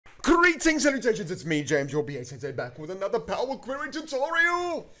Greetings, salutations, it's me, James, your BA Sensei, back with another Power Query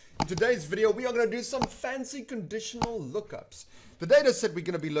tutorial. In today's video, we are going to do some fancy conditional lookups. The data set we're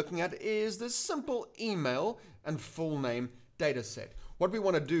going to be looking at is this simple email and full name data set. What we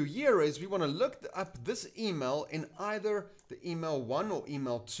want to do here is we want to look up this email in either the email 1 or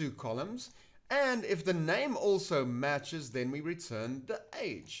email 2 columns. And if the name also matches, then we return the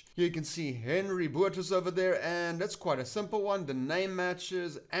age. Here you can see Henry Boertus over there, and that's quite a simple one. The name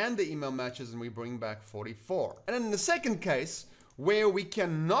matches and the email matches, and we bring back 44. And in the second case, where we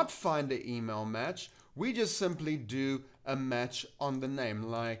cannot find the email match, we just simply do a match on the name.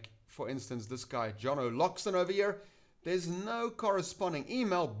 Like, for instance, this guy, John O'Loxton over here. There's no corresponding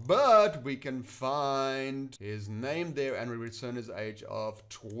email, but we can find his name there and we return his age of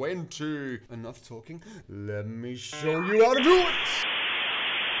 20. Enough talking. Let me show you how to do it.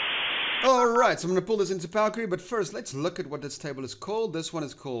 Alright, so I'm going to pull this into Power Query, but first let's look at what this table is called. This one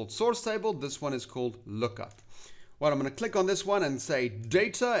is called source table. This one is called lookup. Well, I'm going to click on this one and say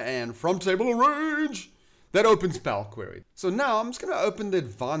data and from table arrange. That opens Power Query. So now I'm just going to open the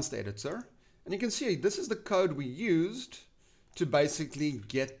advanced editor. And you can see this is the code we used to basically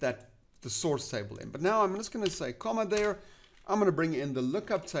get the source table in. But now I'm just going to say comma there. I'm going to bring in the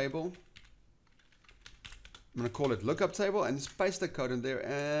lookup table. I'm going to call it lookup table and just paste the code in there.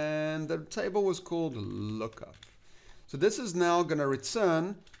 And the table was called lookup. So this is now going to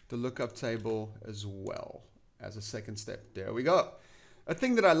return the lookup table as well as a second step. There we go. A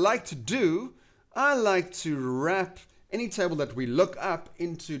thing that I like to do, I like to wrap any table that we look up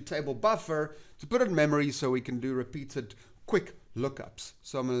into table buffer to put it in memory so we can do repeated quick lookups.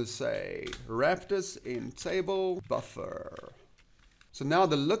 So I'm going to say wrap this in table buffer. So now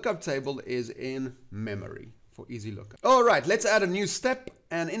the lookup table is in memory for easy lookup. All right, let's add a new step.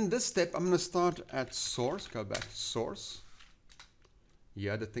 And in this step, I'm going to start at source. Go back to source.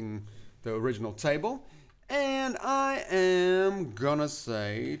 Yeah, the original table. And I am going to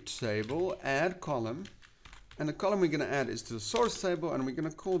say table add column. And the column we're going to add is to the source table, and we're going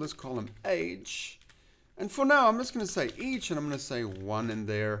to call this column age. And for now, I'm just going to say each, and I'm going to say 1 in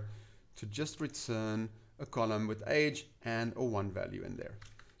there to just return a column with age and a 1 value in there.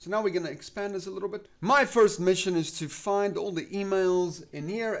 So now we're going to expand this a little bit. My first mission is to find all the emails in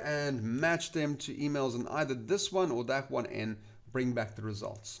here and match them to emails in either this one or that one and bring back the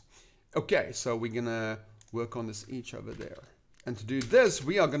results. Okay, so we're going to work on this each over there. And to do this,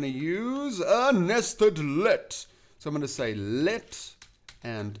 we are going to use a nested let. So I'm going to say let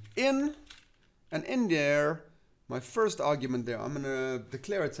and in there, my first argument there, I'm going to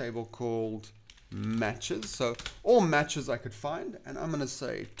declare a table called matches. So all matches I could find. And I'm going to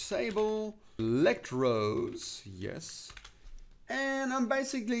say table select rows, yes. And I'm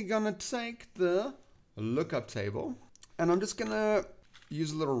basically going to take the lookup table. And I'm just going to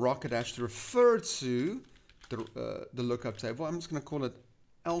use a little rocket dash to refer to the lookup table. I'm just going to call it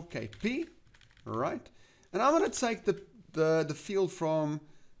LKP, right? And I'm going to take the field from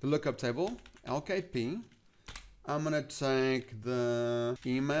the lookup table, LKP. I'm going to take the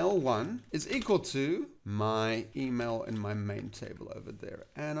email 1 is equal to my email in my main table over there.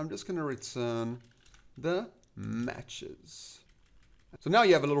 And I'm just going to return the matches. So now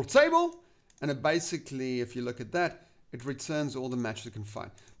you have a little table, and it basically, if you look at that, it returns all the matches you can find.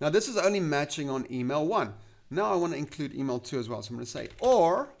 Now this is only matching on email 1. Now I want to include email 2 as well. So I'm going to say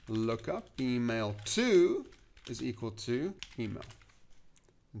or lookup email 2 is equal to email.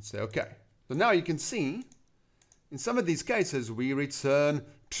 And say OK. So now you can see in some of these cases we return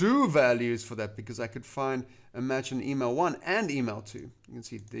 2 values for that because I could find a match in email 1 and email 2. You can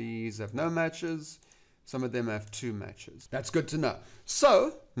see these have no matches. Some of them have 2 matches. That's good to know.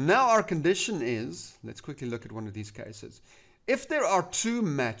 So now our condition is, let's quickly look at one of these cases. If there are 2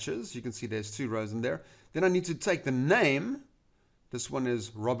 matches, you can see there's 2 rows in there, then I need to take the name, this one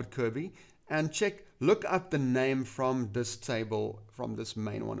is Robert Kirby, and look up the name from this table, from this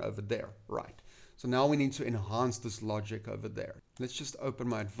main one over there, right? So now we need to enhance this logic over there. Let's just open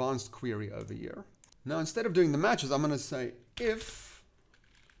my advanced query over here. Now instead of doing the matches, I'm going to say if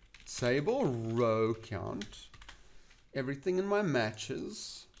table row count, everything in my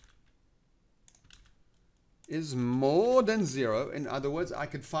matches is more than 0. In other words, I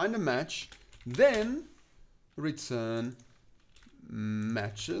could find a match, then return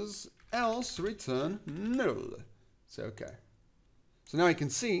matches, else return null. So okay. So now you can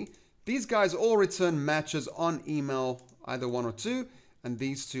see these guys all return matches on email either 1 or 2, and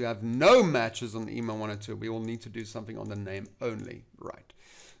these 2 have no matches on email 1 or 2. We will need to do something on the name only, right?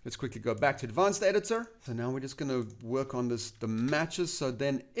 Let's quickly go back to Advanced Editor. So now we're just going to work on the matches. So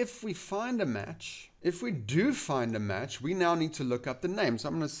then if we find a match, if we do find a match, we now need to look up the name. So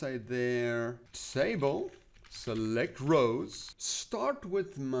I'm going to say there, table, select rows, start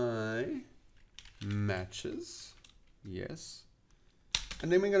with my matches. Yes.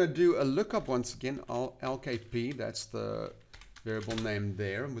 And then we're going to do a lookup once again, LKP, that's the variable name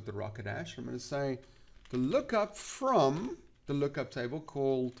there with the rocket dash. I'm going to say the lookup from the lookup table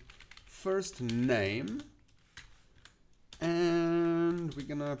called first name, and we're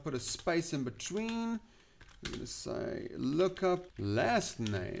going to put a space in between. We're going to say lookup last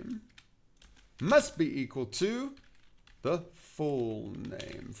name must be equal to the full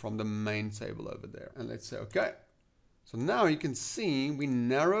name from the main table over there. And let's say okay. So now you can see we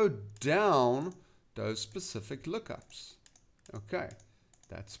narrowed down those specific lookups. Okay,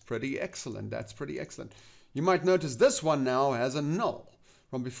 that's pretty excellent. That's pretty excellent. You might notice this one now has a null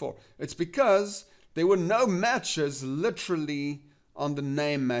from before. It's because there were no matches literally on the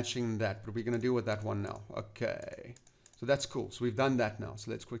name matching that, but we're going to deal with that one now. Okay, so that's cool. So we've done that now.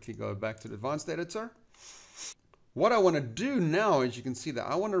 So let's quickly go back to the Advanced Editor. What I want to do now is you can see that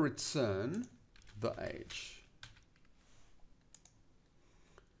I want to return the age.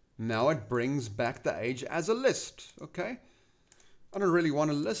 Now it brings back the age as a list. Okay, I don't really want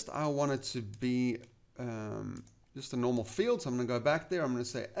a list. I want it to be just a normal field. So I'm going to go back there. I'm going to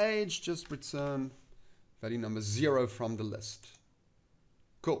say age, just return value number 0 from the list.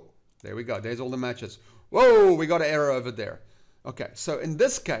 Cool. There we go. There's all the matches. Whoa, we got an error over there. Okay, so in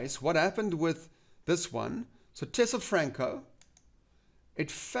this case, what happened with this one? So Tessa Franco, it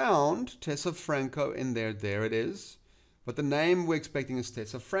found Tessa Franco in there. There it is. But the name we're expecting is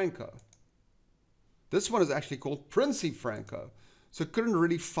Tessa Franco. This one is actually called Princey Franco. So it couldn't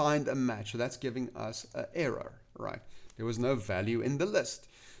really find a match. So that's giving us an error, right? There was no value in the list.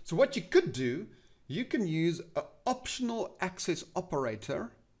 So what you could do, you can use an optional access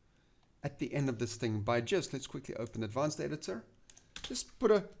operator at the end of this thing by just, let's quickly open Advanced Editor. Just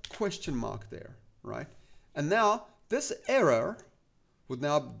put a question mark there, right? And now this error would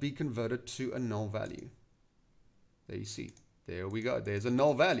now be converted to a null value. There you see, there we go. There's a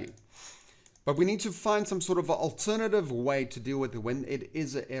null value. But we need to find some sort of an alternative way to deal with it when it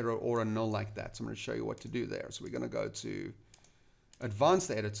is an error or a null like that. So I'm going to show you what to do there. So we're going to go to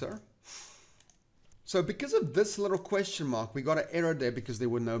Advanced Editor. So because of this little question mark, we got an error there because there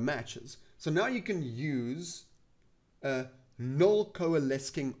were no matches. So now you can use a null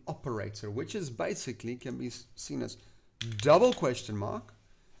coalescing operator, which is basically can be seen as double question mark.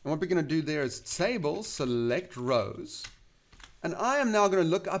 And what we're going to do there is table, select rows. And I am now going to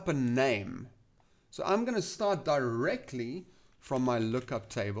look up a name. So I'm going to start directly from my lookup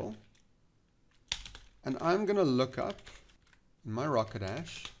table. And I'm going to look up in my rocket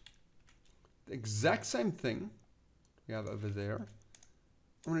dash the exact same thing we have over there.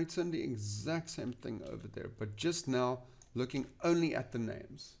 I'm going to return the exact same thing over there, but just now looking only at the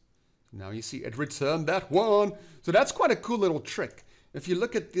names. Now you see it returned that one. So that's quite a cool little trick. If you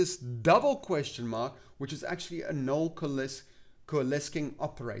look at this double question mark, which is actually a null coalescing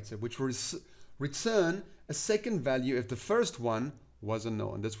operator, which will return a second value if the first one was a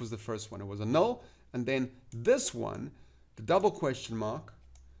null. And this was the first one. It was a null. And then this one, the double question mark,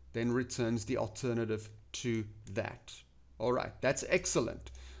 then returns the alternative to that. All right, that's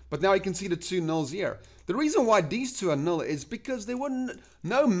excellent. But now you can see the two nulls here. The reason why these two are null is because there were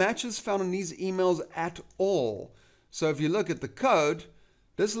no matches found in these emails at all. So if you look at the code,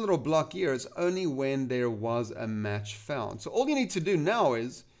 this little block here is only when there was a match found. So all you need to do now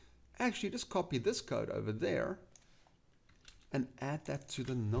is actually just copy this code over there and add that to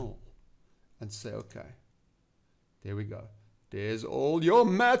the null and say, okay, there we go. There's all your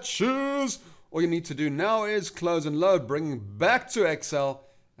matches. All you need to do now is close and load, bring back to Excel,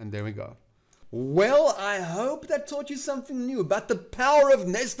 and there we go. Well, I hope that taught you something new about the power of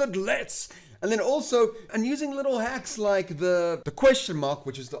nested lists. And then also, and using little hacks like the question mark,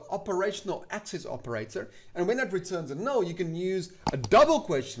 which is the operational access operator. And when that returns a null, you can use a double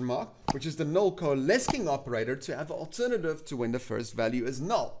question mark, which is the null coalescing operator, to have an alternative to when the first value is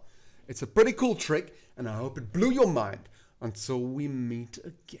null. It's a pretty cool trick, and I hope it blew your mind. Until we meet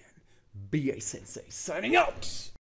again. BA Sensei signing out.